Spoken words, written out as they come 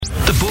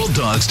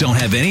Bulldogs don't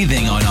have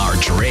anything on our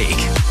Drake.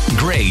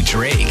 Grae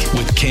Drake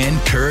with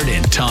Ken, Kurt,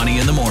 and Tawny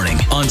in the morning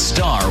on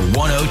Star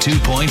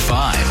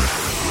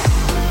 102.5.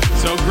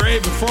 So,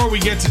 Grae, before we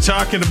get to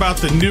talking about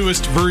the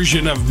newest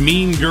version of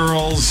Mean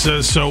Girls,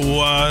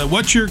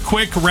 what's your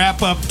quick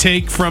wrap-up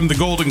take from the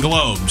Golden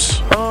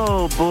Globes?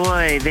 Oh,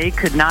 boy, they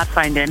could not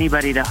find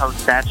anybody to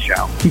host that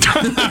show.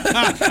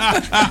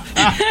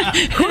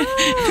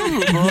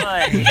 Ooh,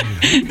 boy.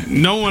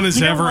 No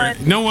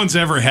one's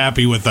ever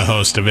happy with the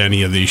host of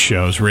any of these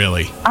shows,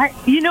 really.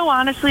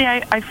 Honestly,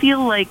 I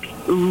feel like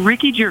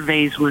Ricky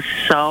Gervais was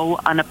so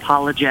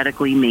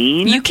unapologetically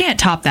mean. You can't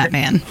top that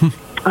man.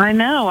 I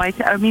know.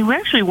 I mean, we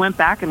actually went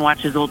back and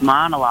watched his old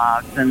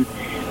monologues, and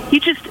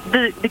he just,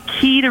 the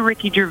key to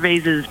Ricky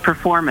Gervais's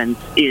performance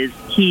is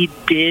he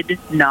did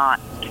not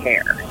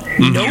care.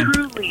 Mm-hmm. He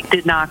truly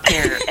did not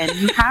care. And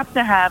you have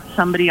to have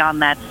somebody on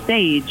that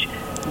stage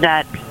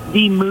that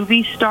the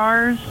movie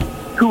stars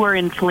who are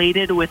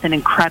inflated with an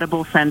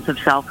incredible sense of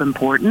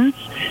self-importance,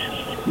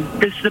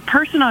 the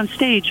person on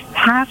stage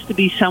has to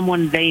be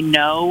someone they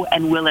know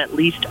and will at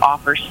least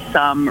offer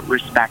some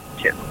respect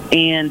to.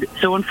 And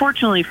so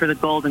unfortunately for the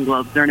Golden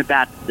Globes, they're in a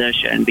bad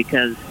position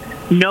because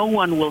no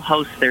one will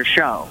host their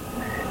show.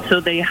 So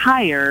they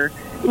hire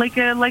like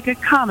a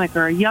comic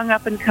or a young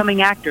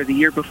up-and-coming actor the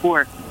year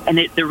before, and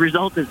the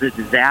result is a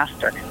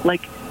disaster.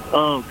 Like,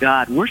 oh,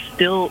 God, we're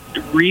still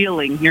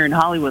reeling here in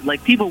Hollywood.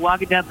 Like, people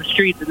walking down the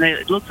streets, and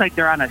it looks like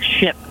they're on a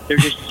ship. They're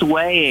just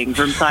swaying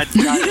from side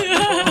to side.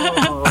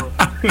 Like, oh.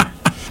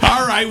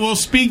 All right, well,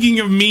 speaking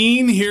of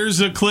mean, here's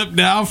a clip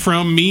now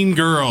from Mean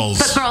Girls.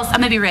 But girls, I'm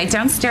going to be right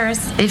downstairs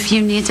if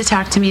you need to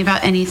talk to me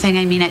about anything.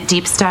 I mean, at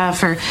deep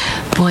stuff or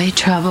boy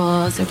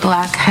troubles or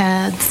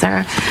blackheads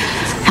or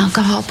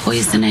alcohol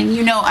poisoning.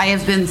 You know I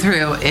have been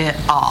through it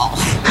all.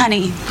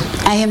 Honey,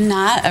 I am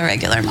not a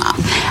regular mom.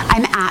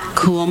 I'm at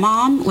Cool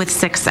Mom with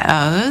 6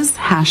 O's.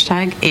 #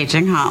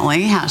 aging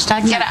hotly.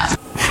 # get up.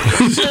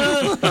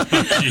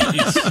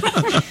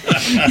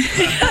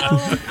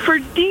 For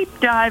deep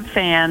dive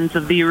fans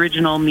of the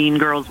original Mean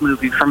Girls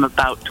movie from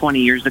about 20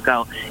 years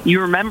ago, you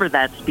remember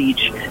that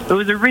speech. It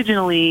was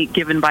originally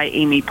given by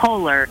Amy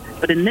Poehler,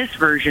 but in this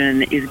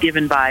version is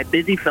given by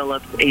Busy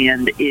Phillips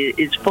and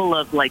is full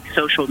of like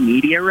social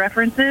media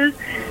references,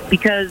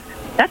 because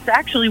that's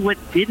actually what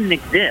didn't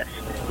exist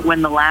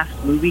when the last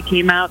movie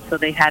came out, so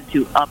they had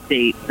to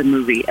update the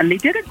movie. And they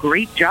did a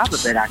great job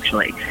of it,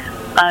 actually.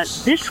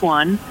 This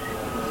one,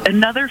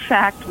 another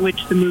fact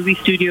which the movie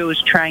studio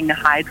is trying to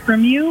hide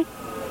from you,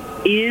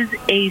 is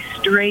a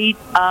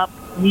straight-up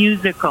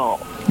musical.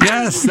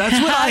 Yes, that's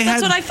what I had.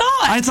 That's what I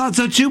thought. I thought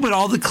so too, but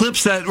all the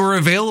clips that were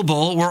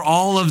available were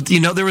all of,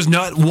 there was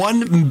not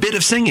one bit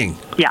of singing.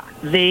 Yeah,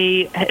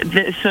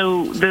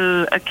 so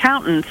the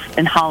accountants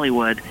in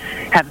Hollywood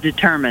have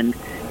determined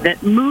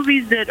that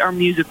movies that are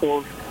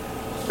musicals,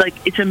 like,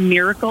 it's a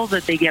miracle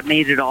that they get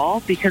made at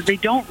all because they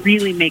don't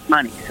really make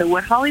money. So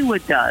what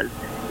Hollywood does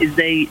is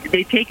they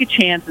take a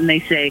chance and they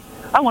say,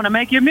 I want to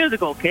make your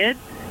musical, kid.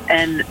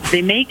 And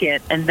they make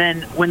it, and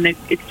then when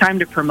it's time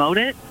to promote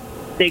it,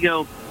 they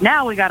go,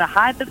 now we got to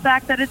hide the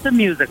fact that it's a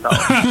musical.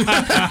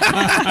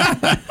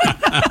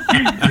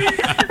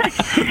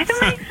 It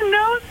makes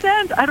no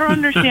sense. I don't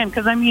understand,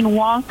 because, I mean,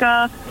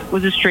 Wonka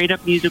was a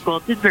straight-up musical.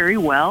 It did very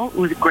well. It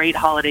was a great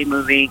holiday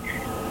movie.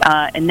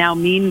 And now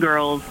Mean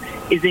Girls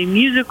is a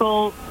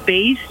musical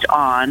based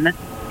on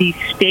the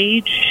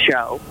stage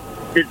show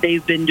that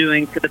they've been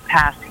doing for the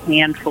past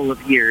handful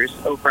of years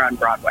over on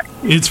Broadway.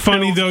 It's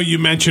funny, though, you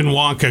mentioned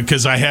Wonka,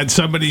 because I had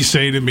somebody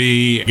say to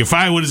me, if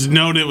I would have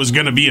known it was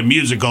going to be a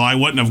musical, I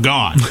wouldn't have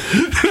gone.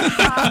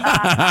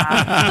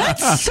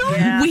 That's so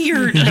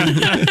weird.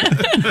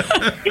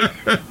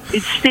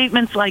 It's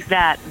statements like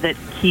that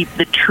keep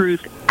the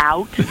truth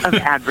out of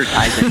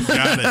advertising.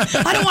 Got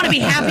it. I don't want to be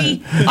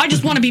happy. I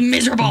just want to be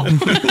miserable.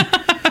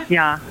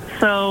 Yeah.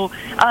 So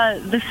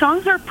the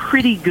songs are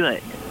pretty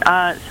good.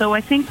 So I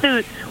think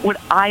that what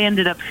I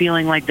ended up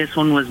feeling like this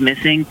one was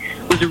missing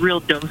was a real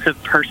dose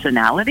of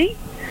personality,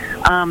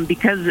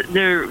 because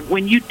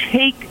when you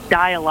take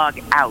dialogue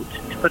out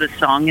to put a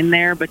song in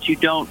there, but you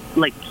don't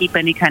keep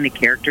any kind of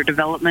character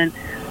development,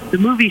 the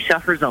movie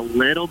suffers a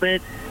little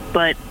bit.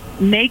 But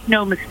make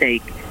no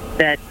mistake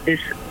that this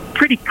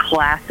pretty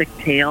classic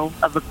tale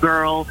of a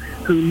girl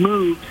who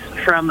moves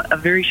from a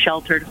very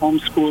sheltered,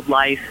 homeschooled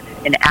life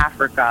in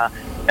Africa,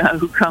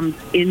 who comes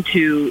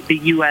into the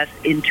U.S.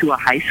 into a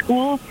high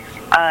school,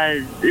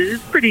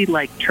 is pretty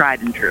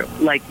tried and true.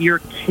 Your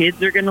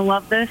kids are going to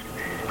love this.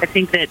 I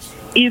think that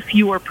if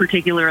you are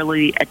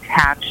particularly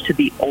attached to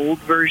the old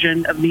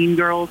version of Mean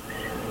Girls,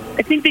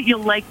 I think that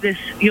you'll like this.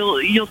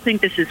 You'll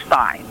think this is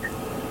fine.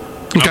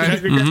 Okay.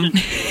 Because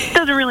it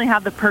doesn't really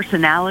have the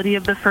personality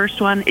of the first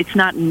one. It's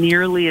not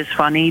nearly as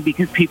funny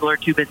because people are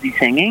too busy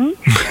singing.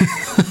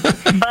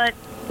 But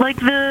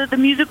the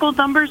musical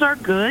numbers are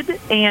good,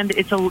 and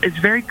it's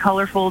very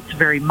colorful. It's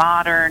very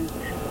modern.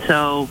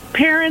 So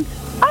parents,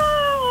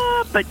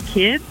 but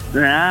kids,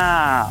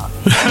 ah.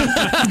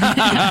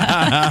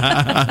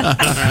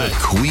 The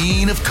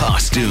queen of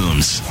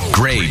costumes,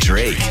 Grae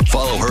Drake.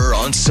 Follow her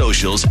on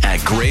socials at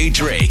Grae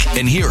Drake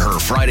and hear her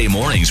Friday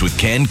mornings with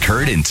Ken,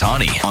 Kurt, and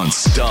Tawny on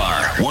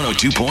Star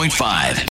 102.5.